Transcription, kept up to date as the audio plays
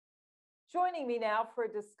Joining me now for a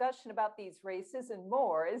discussion about these races and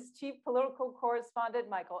more is Chief Political Correspondent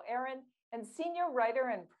Michael Aaron and Senior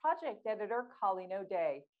Writer and Project Editor Colleen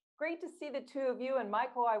O'Day. Great to see the two of you. And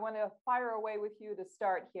Michael, I want to fire away with you to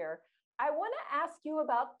start here. I want to ask you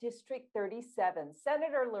about District 37.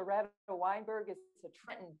 Senator Loretta Weinberg is a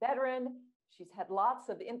Trenton veteran. She's had lots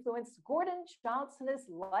of influence. Gordon Johnson is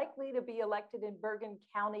likely to be elected in Bergen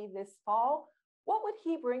County this fall. What would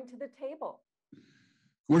he bring to the table?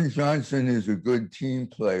 Gordon Johnson is a good team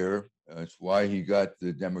player. That's why he got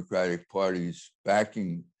the Democratic Party's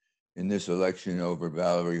backing in this election over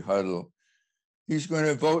Valerie Huddle. He's going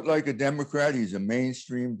to vote like a Democrat. He's a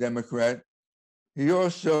mainstream Democrat. He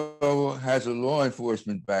also has a law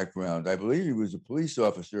enforcement background. I believe he was a police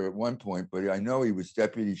officer at one point, but I know he was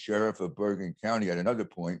deputy sheriff of Bergen County at another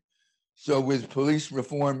point. So with police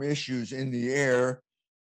reform issues in the air,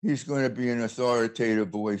 he's going to be an authoritative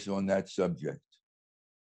voice on that subject.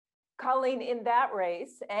 Colleen, in that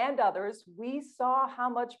race and others, we saw how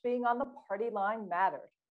much being on the party line mattered.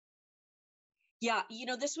 Yeah,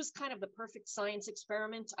 this was kind of the perfect science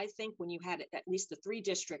experiment, I think, when you had at least the three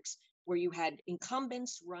districts where you had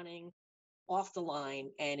incumbents running off the line.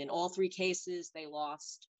 And in all three cases, they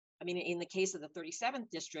lost. I mean, in the case of the 37th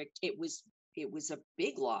district, it was a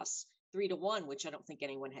big loss, 3-1, which I don't think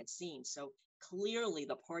anyone had seen. So clearly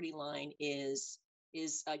the party line is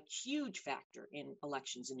a huge factor in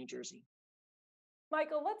elections in New Jersey.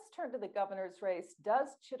 Michael, let's turn to the governor's race. Does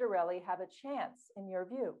Chitterelli have a chance in your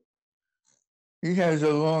view? He has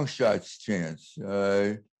a long shot's chance.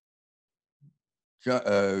 Phil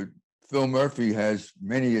Murphy has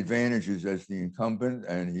many advantages as the incumbent,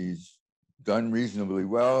 and he's done reasonably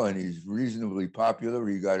well, and he's reasonably popular.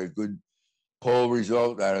 He got a good poll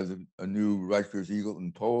result out of a new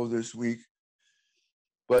Rutgers-Eagleton poll this week.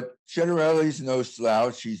 But Chitterelli's no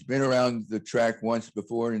slouch. He's been around the track once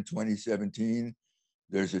before in 2017.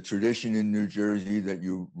 There's a tradition in New Jersey that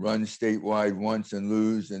you run statewide once and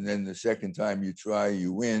lose, and then the second time you try,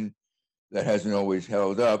 you win. That hasn't always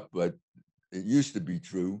held up, but it used to be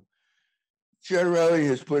true. Chitterelli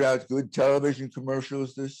has put out good television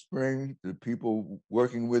commercials this spring. The people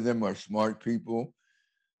working with him are smart people.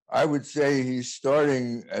 I would say he's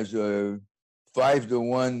starting as a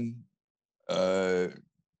 5-1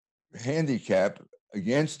 handicap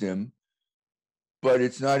against him, but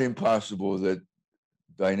it's not impossible that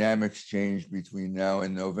dynamics change between now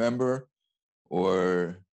and November,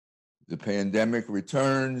 or the pandemic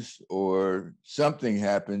returns, or something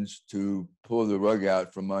happens to pull the rug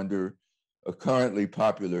out from under a currently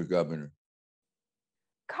popular governor.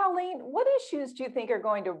 Colleen, what issues do you think are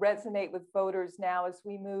going to resonate with voters now as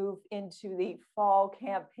we move into the fall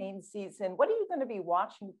campaign season? What are you going to be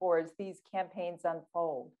watching for as these campaigns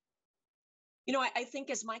unfold? I think,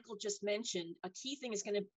 as Michael just mentioned, a key thing is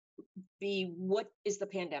going to be, what is the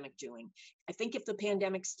pandemic doing? I think if the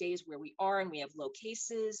pandemic stays where we are and we have low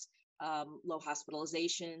cases, low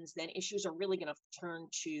hospitalizations, then issues are really going to turn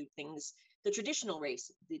to things, the traditional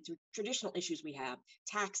issues we have,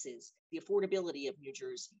 taxes, the affordability of New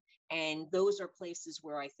Jersey. And those are places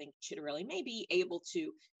where I think Chitterelli may be able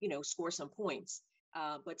to, score some points.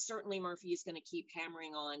 But certainly Murphy is going to keep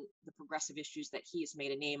hammering on the progressive issues that he has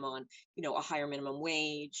made a name on, a higher minimum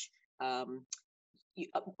wage,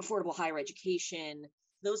 affordable higher education,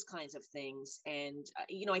 those kinds of things. And,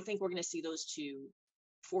 I think we're going to see those two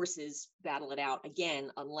forces battle it out again,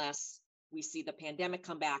 unless we see the pandemic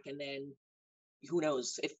come back. And then who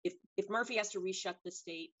knows, if Murphy has to reshut the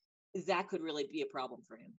state, that could really be a problem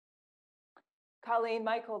for him. Colleen,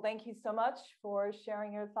 Michael, thank you so much for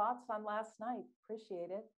sharing your thoughts on last night. Appreciate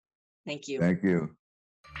it. Thank you. Thank you.